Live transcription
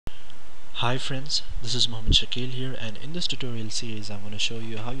Hi friends, this is Mohammed Shakil here, and in this tutorial series I'm going to show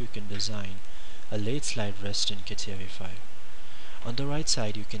you how you can design a lathe slide rest in Catia V5. On the right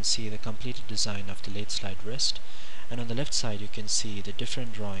side you can see the completed design of the lathe slide rest, and on the left side you can see the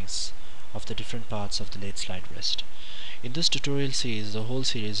different drawings of the different parts of the lathe slide rest. In this tutorial series, the whole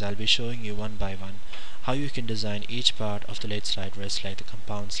series, I'll be showing you one by one how you can design each part of the lathe slide rest, like the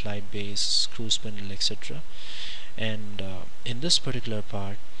compound slide base, screw spindle, etc. And in this particular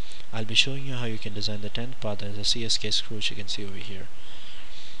part I'll be showing you how you can design the 10th part, that is a CSK screw, which you can see over here.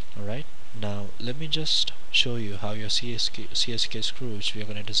 Alright, now let me just show you how your CSK screw, which we are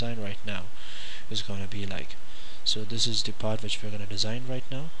going to design right now, is going to be like. So this is the part which we're going to design right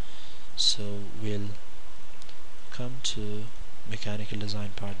now. So we'll come to mechanical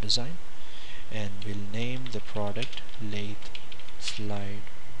design part design, and we'll name the product lathe slide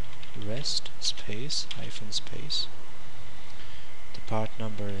rest space hyphen space. The part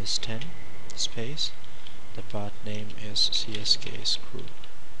number is 10 space. The part name is CSK screw.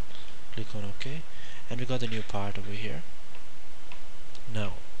 Click on OK, and we got the new part over here.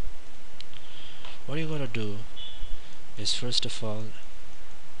 Now what you're going to do is, first of all,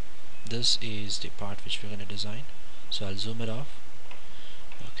 this is the part which we're going to design, so I'll zoom it off.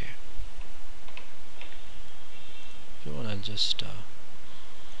 Okay, if you want, I'll just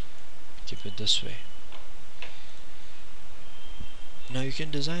keep it this way. Now you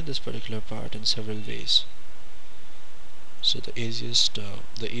can design this particular part in several ways. So the easiest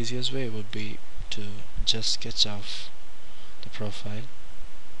way would be to just sketch off the profile.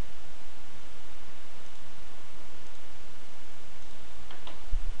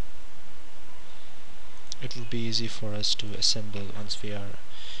 It would be easy for us to assemble once we are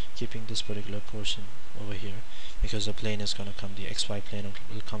keeping this particular portion over here, because the plane is going to come, the XY plane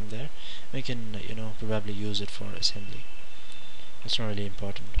will come there. We can probably use it for assembly. It's not really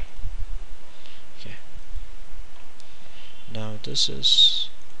important. Okay, now this is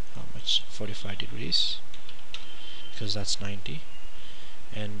how much? 45 degrees, because that's 90,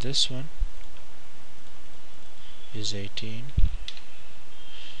 and this one is 18.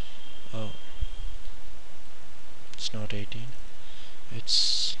 Oh, it's not 18,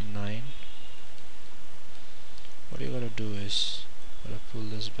 it's 9. What you gotta do is pull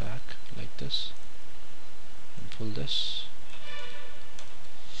this back like this and pull this.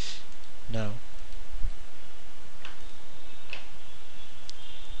 Now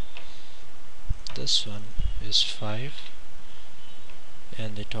this one is 5,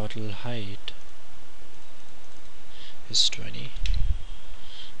 and the total height is 20.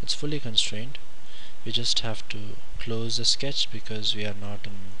 It's fully constrained. We just have to close the sketch because we are not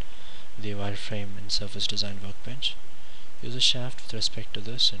in the wireframe and surface design workbench. Use a shaft with respect to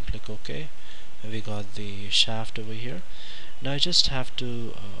this and click OK. And we got the shaft over here. Now I just have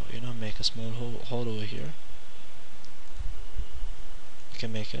to make a small hole over here. You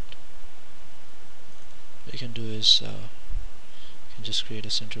can make it. What you can do is you can just create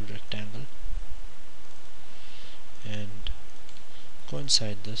a central rectangle and go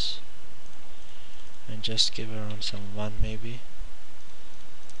inside this and just give around some 1 maybe,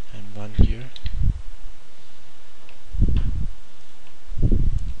 and 1 here.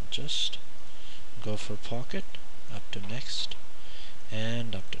 Just go for pocket, up to next,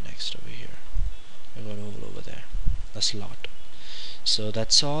 and up to next over here. We got a hole over there, a slot. So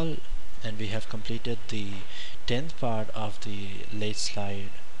that's all, and we have completed the 10th part of the lathe slide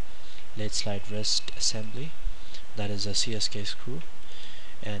rest assembly, that is a CSK screw.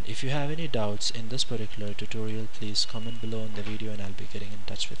 And if you have any doubts in this particular tutorial, please comment below in the video and I'll be getting in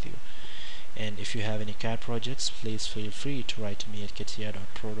touch with you. And if you have any CAD projects, please feel free to write to me at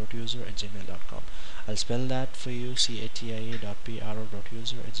catia.pro.user@gmail.com. I'll spell that for you,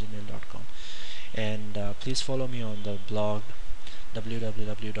 catia.pro.user@gmail.com. And please follow me on the blog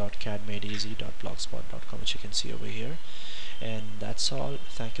www.cadmadeeasy.blogspot.com, which you can see over here. And that's all.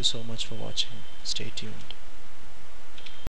 Thank you so much for watching. Stay tuned.